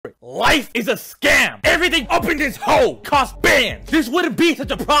Life is a scam. Everything up in this hole costs bands. This wouldn't be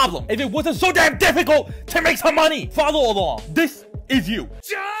such a problem if it wasn't so damn difficult to make some money. Follow along. This is you.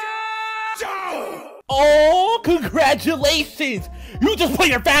 Oh, congratulations. You just put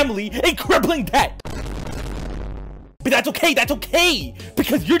your family in crippling debt. But that's okay,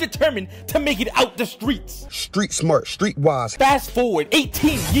 because you're determined to make it out the streets. Street smart, street wise. Fast forward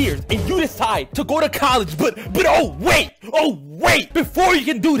 18 years and you decide to go to college, but oh wait, before you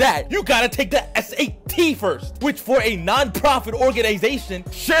can do that, you gotta take the SAT first, which for a non-profit organization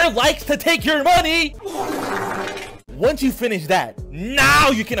sure likes to take your money. Once you finish that, now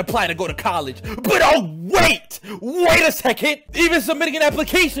you can apply to go to college. But oh wait a second. Even submitting an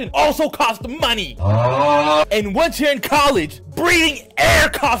application also costs money. And once you're in college, breathing air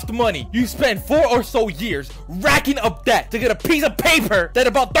costs money. You spend 4 or so years racking up debt to get a piece of paper that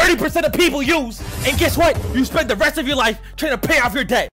about 30% of people use. And guess what? You spend the rest of your life trying to pay off your debt.